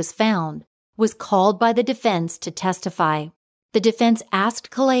body was found, was called by the defense to testify. The defense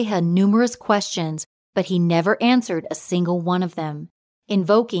asked Kaleha numerous questions, but he never answered a single one of them,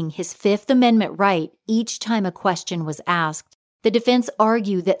 invoking his Fifth Amendment right each time a question was asked. The defense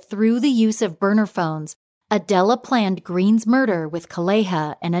argued that through the use of burner phones, Adela planned Green's murder with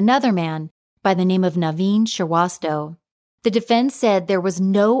Kaleha and another man by the name of Naveen Srivastav. The defense said there was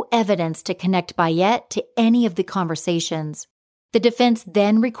no evidence to connect Bayet to any of the conversations. The defense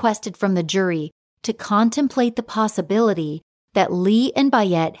then requested from the jury to contemplate the possibility that Lee and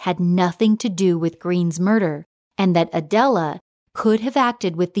Bayet had nothing to do with Green's murder and that Adela could have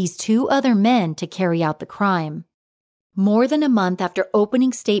acted with these 2 other men to carry out the crime. More than a month after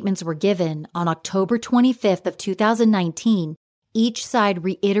opening statements were given, on October 25th of 2019, each side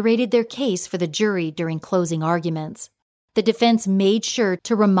reiterated their case for the jury during closing arguments. The defense made sure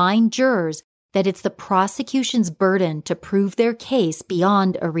to remind jurors that it's the prosecution's burden to prove their case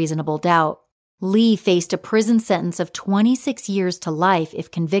beyond a reasonable doubt. Lee faced a prison sentence of 26 years to life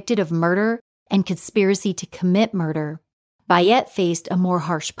if convicted of murder and conspiracy to commit murder. Bayet faced a more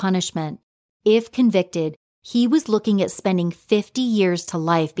harsh punishment. If convicted, he was looking at spending 50 years to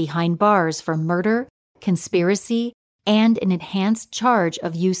life behind bars for murder, conspiracy, and an enhanced charge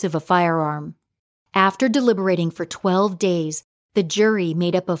of use of a firearm. After deliberating for 12 days, the jury,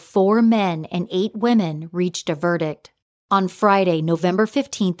 made up of 4 men and 8 women, reached a verdict. On Friday, November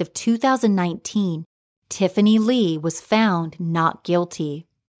 15th of 2019, Tiffany Lee was found not guilty.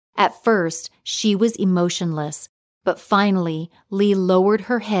 At first, she was emotionless, but finally, Lee lowered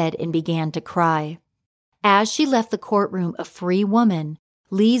her head and began to cry. As she left the courtroom a free woman,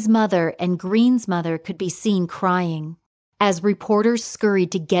 Lee's mother and Green's mother could be seen crying. As reporters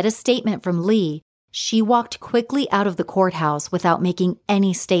scurried to get a statement from Lee, she walked quickly out of the courthouse without making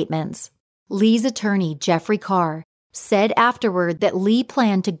any statements. Lee's attorney, Jeffrey Carr, said afterward that Lee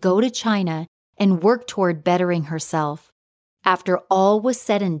planned to go to China and work toward bettering herself. After all was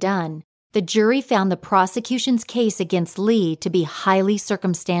said and done, the jury found the prosecution's case against Lee to be highly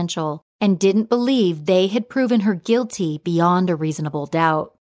circumstantial and didn't believe they had proven her guilty beyond a reasonable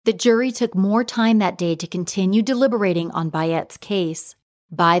doubt. The jury took more time that day to continue deliberating on Bayet's case.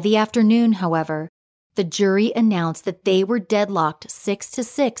 By the afternoon, however, the jury announced that they were deadlocked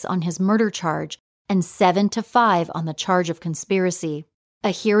 6-6 on his murder charge and 7-5 on the charge of conspiracy. A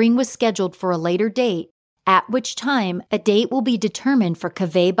hearing was scheduled for a later date, at which time a date will be determined for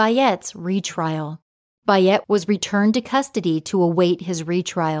Kaveh Bayet's retrial. Bayet was returned to custody to await his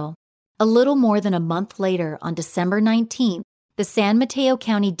retrial. A little more than a month later, on December 19th, the San Mateo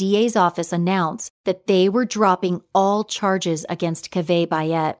County DA's office announced that they were dropping all charges against Kaveh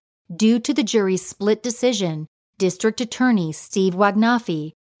Bayet. Due to the jury's split decision, District Attorney Steve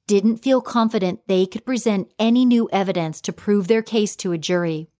Wagnafi didn't feel confident they could present any new evidence to prove their case to a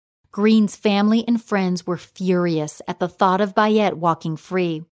jury. Green's family and friends were furious at the thought of Bayet walking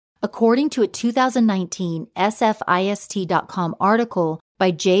free. According to a 2019 SFIST.com article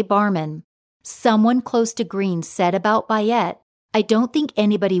by Jay Barman, someone close to Green said about Bayet, "I don't think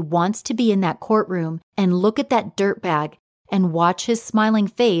anybody wants to be in that courtroom and look at that dirtbag and watch his smiling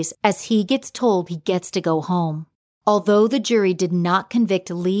face as he gets told he gets to go home." Although the jury did not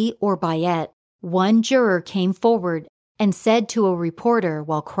convict Lee or Bayet, one juror came forward and said to a reporter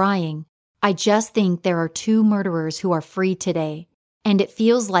while crying, "I just think there are 2 murderers who are free today, and it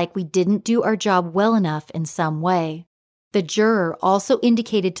feels like we didn't do our job well enough in some way." The juror also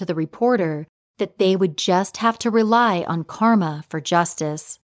indicated to the reporter that they would just have to rely on karma for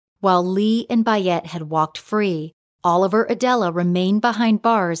justice. While Lee and Bayet had walked free, Oliver Adela remained behind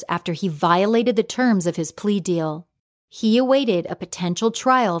bars after he violated the terms of his plea deal. He awaited a potential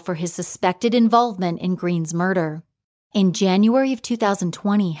trial for his suspected involvement in Green's murder. In January of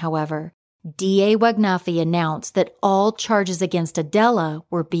 2020, however, DA Wagnafi announced that all charges against Adela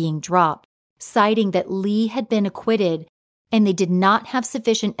were being dropped, citing that Lee had been acquitted and they did not have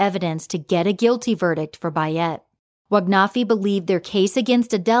sufficient evidence to get a guilty verdict for Bayet. Wagnafi believed their case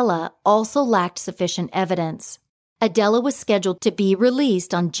against Adela also lacked sufficient evidence. Adela was scheduled to be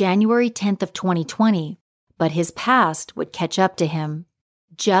released on January 10th of 2020, but his past would catch up to him.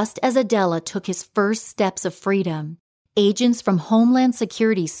 Just as Adela took his first steps of freedom, agents from Homeland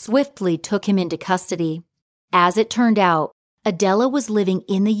Security swiftly took him into custody. As it turned out, Adela was living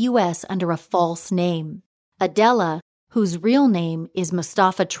in the U.S. under a false name. Adela, whose real name is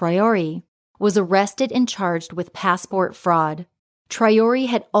Mustafa Traore, was arrested and charged with passport fraud. Traore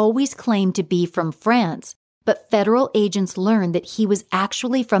had always claimed to be from France, but federal agents learned that he was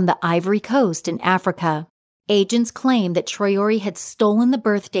actually from the Ivory Coast in Africa. Agents claimed that Traore had stolen the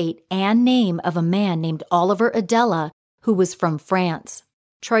birth date and name of a man named Oliver Adela, who was from France.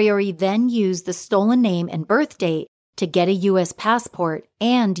 Traore then used the stolen name and birth date to get a U.S. passport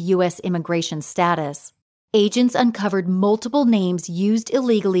and U.S. immigration status. Agents uncovered multiple names used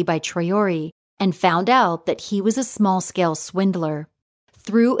illegally by Traore and found out that he was a small-scale swindler.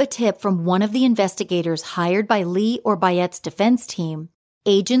 Through a tip from one of the investigators hired by Lee or Bayet's defense team,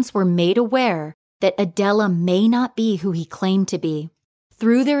 agents were made aware that Adela may not be who he claimed to be.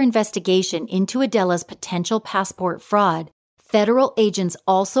 Through their investigation into Adela's potential passport fraud, federal agents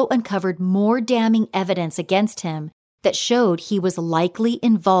also uncovered more damning evidence against him that showed he was likely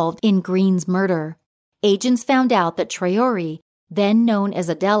involved in Green's murder. Agents found out that Traore, then known as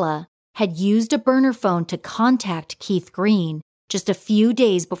Adela, had used a burner phone to contact Keith Green just a few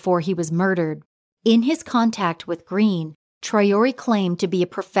days before he was murdered. In his contact with Green, Traore claimed to be a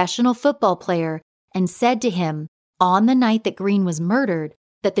professional football player and said to him, on the night that Green was murdered,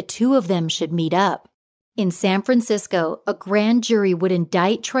 that the two of them should meet up. In San Francisco, a grand jury would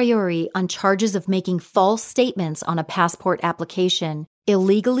indict Traore on charges of making false statements on a passport application,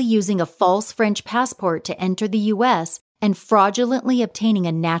 illegally using a false French passport to enter the U.S., and fraudulently obtaining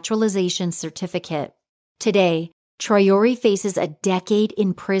a naturalization certificate. Today, Traore faces a decade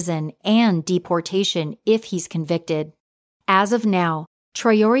in prison and deportation if he's convicted. As of now,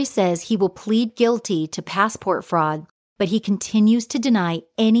 Traore says he will plead guilty to passport fraud, but he continues to deny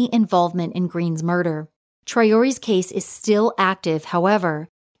any involvement in Green's murder. Traore's case is still active, however,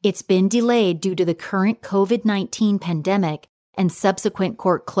 it's been delayed due to the current COVID-19 pandemic and subsequent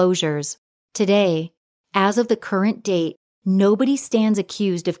court closures. Today, as of the current date, nobody stands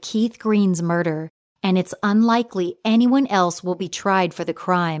accused of Keith Green's murder, and it's unlikely anyone else will be tried for the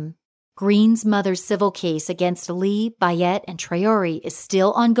crime. Green's mother's civil case against Lee, Bayet, and Traore is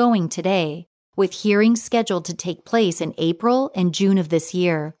still ongoing today, with hearings scheduled to take place in April and June of this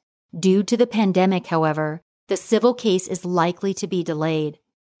year. Due to the pandemic, however, the civil case is likely to be delayed.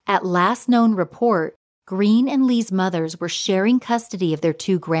 At last known report, Green and Lee's mothers were sharing custody of their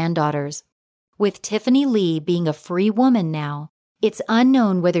two granddaughters. With Tiffany Lee being a free woman now, it's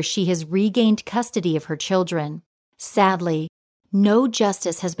unknown whether she has regained custody of her children. Sadly, no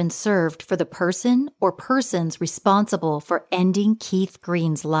justice has been served for the person or persons responsible for ending Keith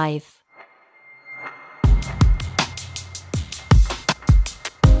Green's life.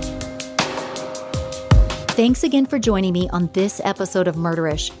 Thanks again for joining me on this episode of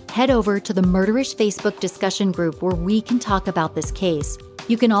Murderish. Head over to the Murderish Facebook discussion group where we can talk about this case.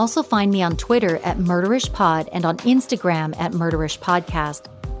 You can also find me on Twitter at MurderishPod and on Instagram at MurderishPodcast.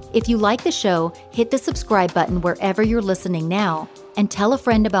 If you like the show, hit the subscribe button wherever you're listening now and tell a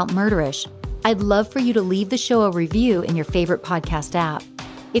friend about Murderish. I'd love for you to leave the show a review in your favorite podcast app.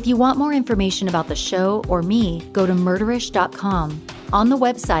 If you want more information about the show or me, go to MURDERISH.com. On the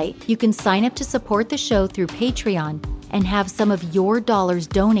website, you can sign up to support the show through Patreon and have some of your dollars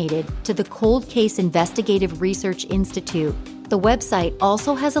donated to the Cold Case Investigative Research Institute. The website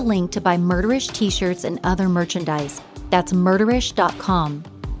also has a link to buy Murderish t-shirts and other merchandise. That's Murderish.com.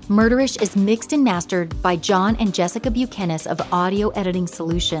 Murderish is mixed and mastered by John and Jessica Buchanan of Audio Editing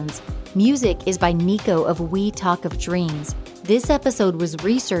Solutions. Music is by Nico of We Talk of Dreams. This episode was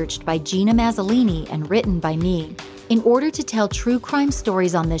researched by Gina Mazzolini and written by me. In order to tell true crime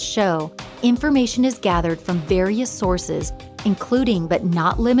stories on this show, information is gathered from various sources, including but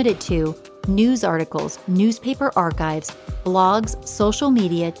not limited to news articles, newspaper archives, blogs, social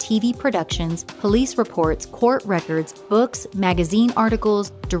media, TV productions, police reports, court records, books, magazine articles,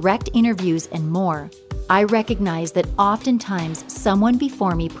 direct interviews, and more. I recognize that oftentimes someone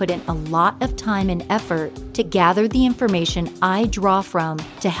before me put in a lot of time and effort to gather the information I draw from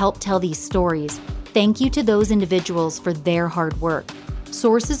to help tell these stories. Thank you to those individuals for their hard work.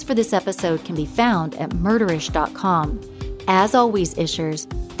 Sources for this episode can be found at Murderish.com. As always, Ishers,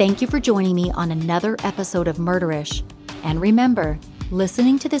 thank you for joining me on another episode of Murderish. And remember,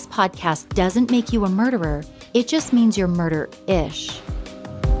 listening to this podcast doesn't make you a murderer, it just means you're murder-ish.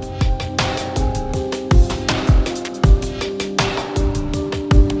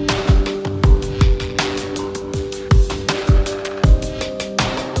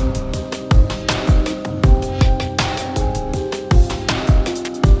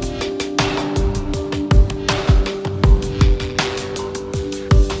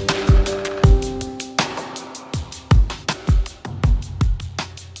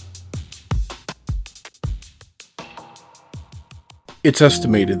 It's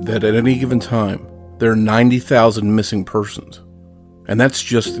estimated that at any given time, there are 90,000 missing persons, and that's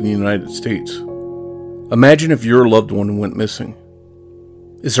just in the United States. Imagine if your loved one went missing.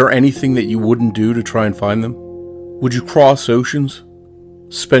 Is there anything that you wouldn't do to try and find them? Would you cross oceans?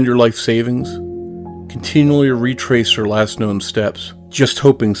 Spend your life savings? Continually retrace their last known steps, just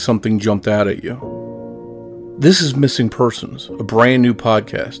hoping something jumped out at you? This is Missing Persons, a brand new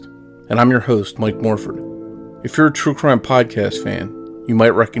podcast, and I'm your host, Mike Morford. If you're a true crime podcast fan, you might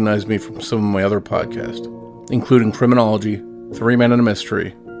recognize me from some of my other podcasts, including Criminology, 3 Men and a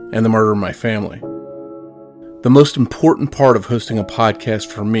Mystery, and The Murder in My Family. The most important part of hosting a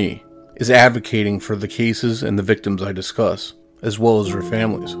podcast for me is advocating for the cases and the victims I discuss, as well as their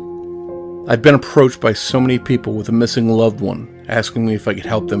families. I've been approached by so many people with a missing loved one asking me if I could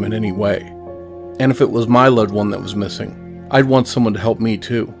help them in any way. And if it was my loved one that was missing, I'd want someone to help me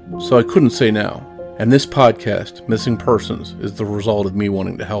too, so I couldn't say no. And this podcast, Missing Persons, is the result of me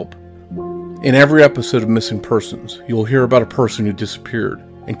wanting to help. In every episode of Missing Persons, you'll hear about a person who disappeared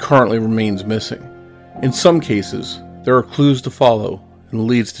and currently remains missing. In some cases, there are clues to follow and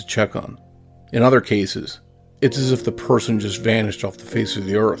leads to check on. In other cases, it's as if the person just vanished off the face of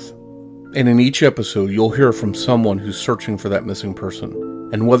the earth. And in each episode, you'll hear from someone who's searching for that missing person,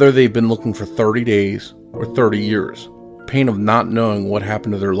 and whether they've been looking for 30 days or 30 years, the pain of not knowing what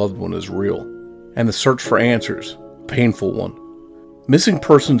happened to their loved one is real. And the search for answers, a painful one. Missing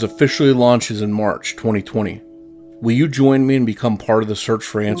Persons officially launches in March 2020. Will you join me and become part of the search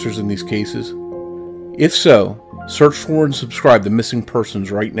for answers in these cases? If so, search for and subscribe to Missing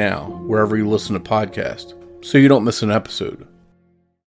Persons right now, wherever you listen to podcasts, so you don't miss an episode.